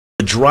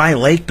a dry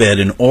lake bed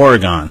in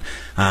Oregon.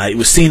 It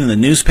was seen in the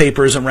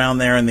newspapers around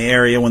there in the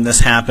area when this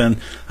happened.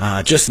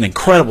 Just an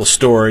incredible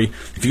story.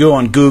 If you go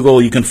on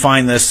Google, you can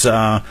find this.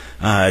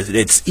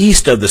 It's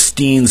east of the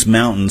Steens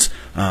Mountains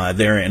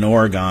there in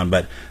Oregon,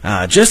 but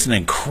just an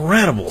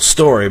incredible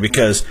story,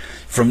 because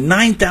from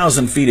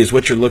 9,000 feet is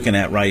what you're looking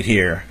at right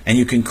here, and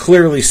you can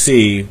clearly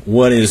see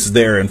what is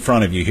there in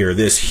front of you here.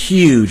 This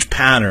huge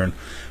pattern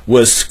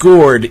was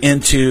scored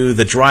into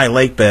the dry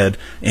lake bed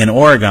in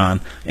Oregon,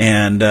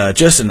 and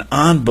just an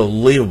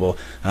unbelievable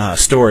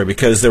story,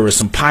 because there were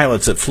some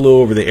pilots that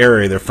flew over the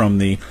area. They're from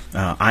the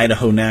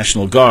Idaho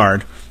National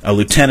Guard. A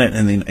lieutenant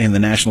in the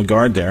National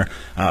Guard there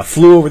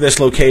flew over this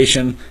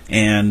location,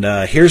 and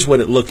here's what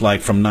it looked like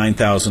from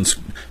 9,000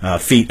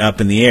 feet up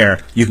in the air.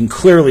 You can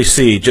clearly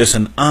see just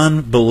an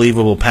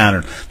unbelievable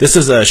pattern. This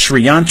is a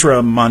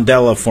Hindu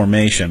Mandala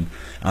formation.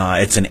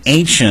 It's an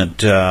ancient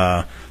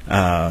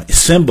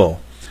symbol.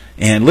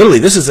 And literally,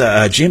 this is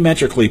a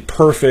geometrically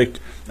perfect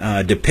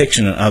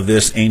depiction of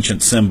this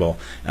ancient symbol.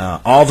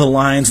 All the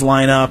lines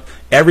line up.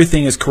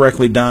 Everything is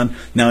correctly done.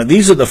 Now,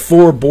 these are the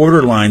 4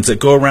 border lines that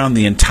go around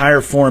the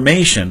entire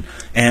formation.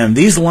 And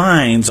these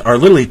lines are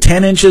literally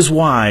 10 inches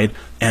wide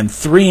and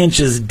 3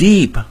 inches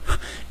deep.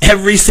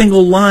 Every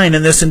single line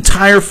in this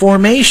entire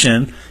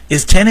formation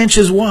is 10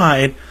 inches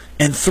wide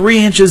and 3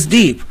 inches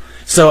deep.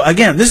 So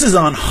again, this is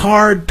on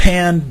hard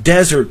pan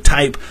desert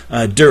type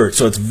dirt,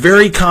 so it's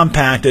very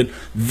compacted,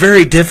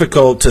 very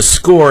difficult to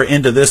score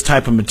into this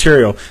type of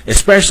material,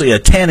 especially a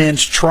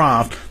 10-inch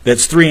trough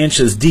that's 3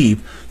 inches deep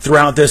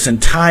throughout this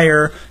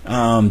entire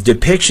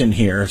depiction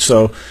here.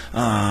 So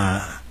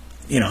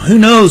you know, who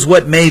knows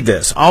what made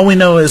this? All we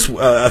know is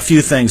a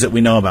few things that we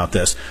know about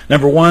this.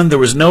 Number one, there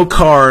was no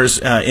cars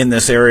in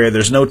this area.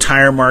 There's no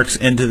tire marks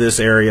into this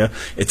area.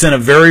 It's in a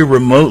very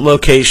remote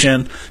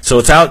location, so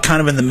it's out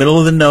kind of in the middle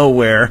of the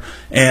nowhere.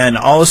 And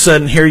all of a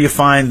sudden, here you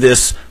find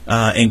this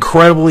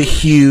incredibly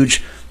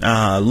huge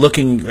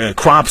looking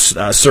crop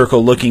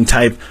circle looking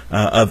type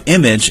of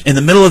image in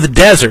the middle of the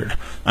desert.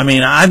 I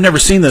mean, I've never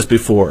seen this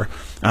before.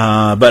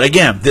 But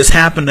again, this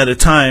happened at a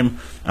time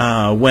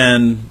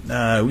when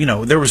you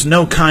know, there was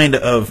no kind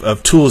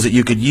of tools that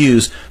you could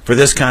use for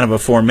this kind of a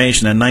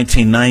formation in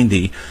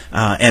 1990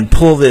 and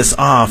pull this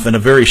off in a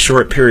very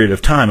short period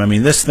of time. I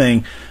mean, this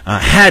thing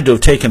had to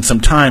have taken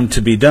some time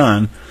to be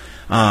done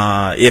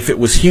if it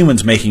was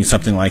humans making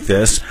something like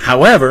this.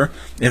 However,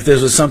 if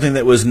this was something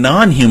that was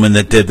non-human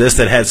that did this,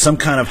 that had some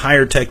kind of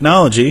higher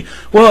technology,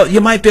 well,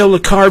 you might be able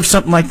to carve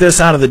something like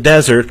this out of the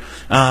desert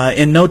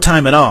in no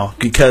time at all,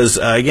 because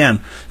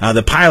again,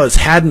 the pilots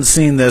hadn't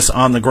seen this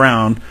on the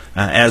ground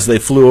as they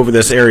flew over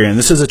this area. And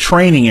this is a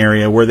training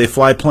area where they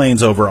fly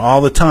planes over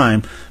all the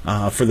time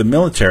for the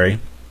military.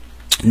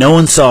 No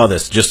one saw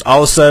this. Just all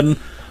of a sudden,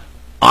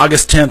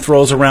 August 10th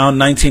rolls around,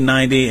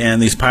 1990,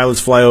 and these pilots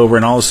fly over,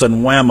 and all of a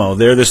sudden, whammo,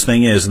 there this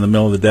thing is in the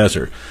middle of the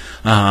desert.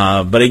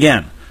 But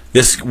again,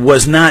 this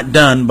was not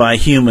done by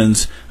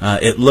humans,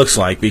 it looks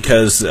like,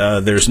 because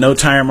there's no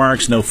tire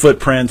marks, no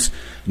footprints,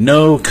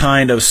 no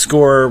kind of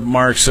score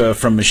marks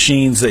from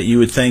machines that you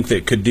would think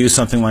that could do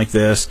something like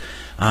this.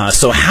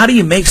 So how do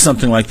you make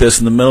something like this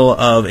in the middle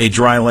of a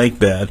dry lake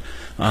bed?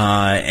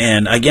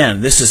 And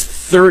again, this is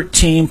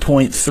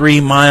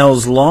 13.3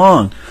 miles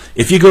long.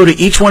 If you go to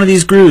each one of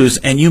these grooves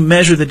and you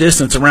measure the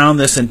distance around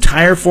this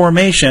entire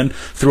formation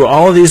through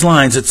all of these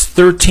lines, it's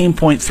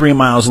 13.3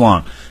 miles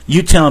long.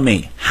 You tell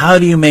me, how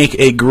do you make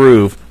a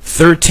groove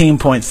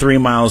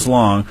 13.3 miles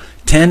long,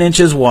 10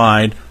 inches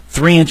wide,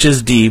 3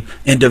 inches deep,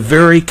 into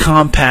very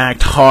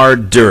compact,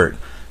 hard dirt?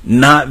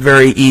 Not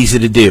very easy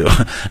to do.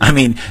 I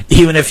mean,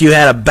 even if you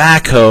had a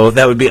backhoe,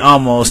 that would be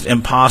almost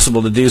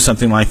impossible to do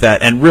something like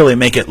that and really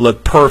make it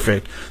look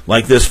perfect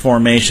like this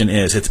formation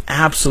is. It's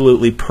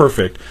absolutely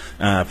perfect,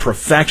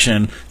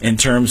 perfection in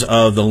terms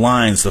of the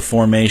lines, the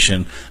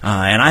formation.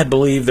 And I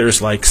believe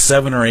there's like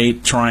 7 or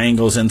 8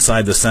 triangles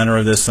inside the center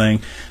of this thing.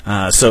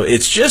 So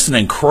it's just an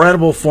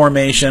incredible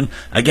formation,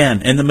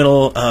 again, in the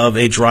middle of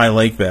a dry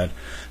lake bed.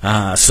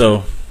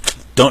 So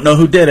don't know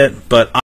who did it, but